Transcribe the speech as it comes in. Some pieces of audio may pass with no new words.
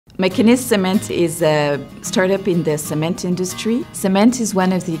McInnis Cement is a startup in the cement industry. Cement is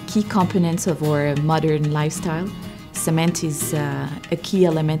one of the key components of our modern lifestyle. Cement is a key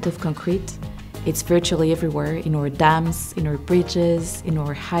element of concrete. It's virtually everywhere, in our dams, in our bridges, in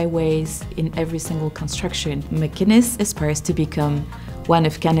our highways, in every single construction. McInnis aspires to become one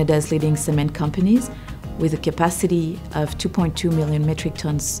of Canada's leading cement companies with a capacity of 2.2 million metric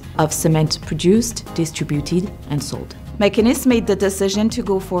tons of cement produced, distributed and sold. McInnis made the decision to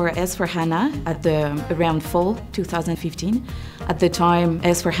go for S/4HANA around fall 2015. At the time,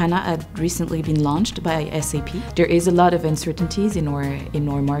 S/4HANA had recently been launched by SAP. There is a lot of uncertainties in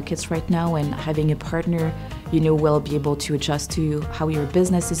our markets right now, and having a partner will be able to adjust to how your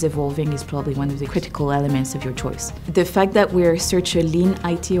business is evolving is probably one of the critical elements of your choice. The fact that we're such a lean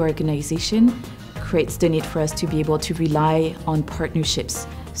IT organization creates the need for us to be able to rely on partnerships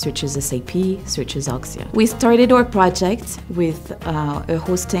such as SAP, such as oXya. We started our project with a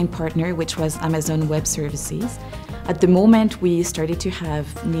hosting partner, which was Amazon Web Services. At the moment, we started to have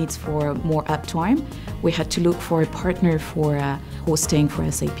needs for more uptime. We had to look for a partner for hosting for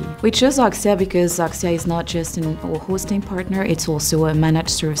SAP. We chose oXya because oXya is not just a hosting partner, it's also a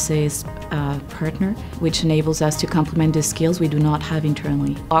managed services partner, which enables us to complement the skills we do not have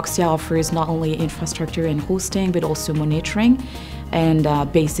internally. oXya offers not only infrastructure and hosting, but also monitoring and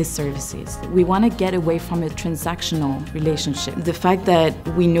basis services. We want to get away from a transactional relationship. The fact that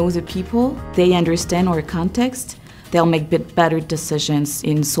we know the people, they understand our context, they'll make better decisions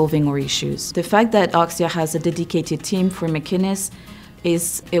in solving our issues. The fact that oXya has a dedicated team for McInnis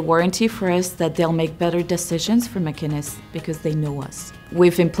is a warranty for us that they'll make better decisions for McInnis because they know us.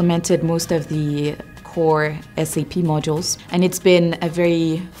 We've implemented most of the core SAP modules, and it's been a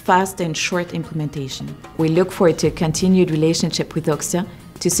very fast and short implementation. We look forward to a continued relationship with oXya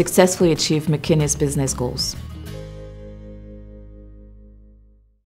to successfully achieve McInnis business goals.